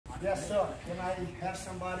Yes, sir. Can I have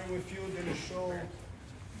somebody with you that will show?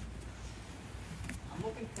 I'm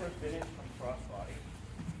looking for a finish from crossbody.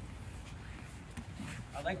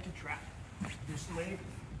 I like to trap this leg,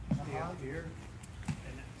 stay up here,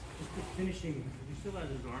 and just the finishing. He still has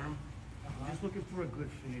his arm. I'm just looking for a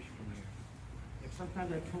good finish from here. Like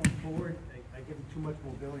sometimes I come forward, I give him too much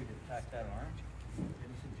mobility to attack that arm.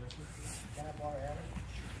 Any suggestions? Can I borrow Adam?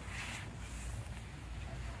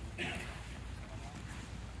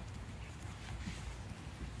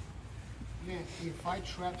 Man, if I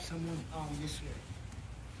trap someone this way,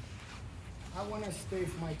 I want to stay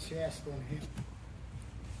with my chest on him.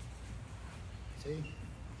 See?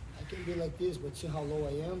 I can be like this, but see how low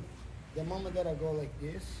I am? The moment that I go like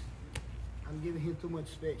this, I'm giving him too much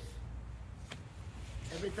space.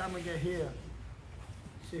 Every time I get here,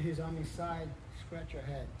 see his arm inside, scratch your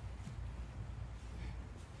head.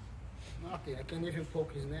 Nothing, I can't even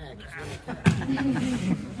poke his neck.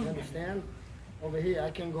 You understand? Over here, I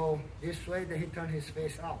can go this way, then he turn his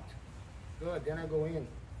face out. Good, then I go in.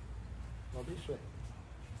 Go this way.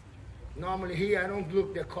 Normally here, I don't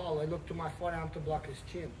look the collar, I look to my forearm to block his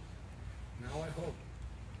chin. Now I hold.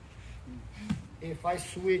 If I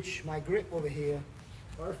switch my grip over here,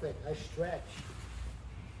 perfect, I stretch.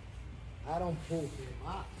 I don't pull him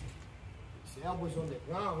up. His elbow's on the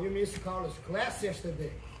ground. You missed Carlos' class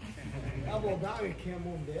yesterday. Elbow down, you can't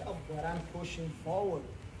move the elbow, but I'm pushing forward.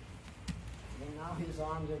 And now his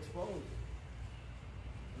arms are exposed.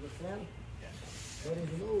 Understand? Yes. There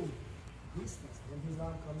is no distance. Then his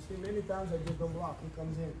arm comes in. Many times I just don't block. He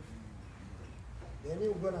comes in. Then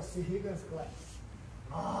you're going to see Higgins' class.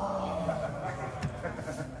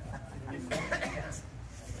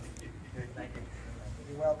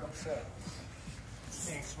 You're welcome, sir.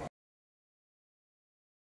 Thanks, man.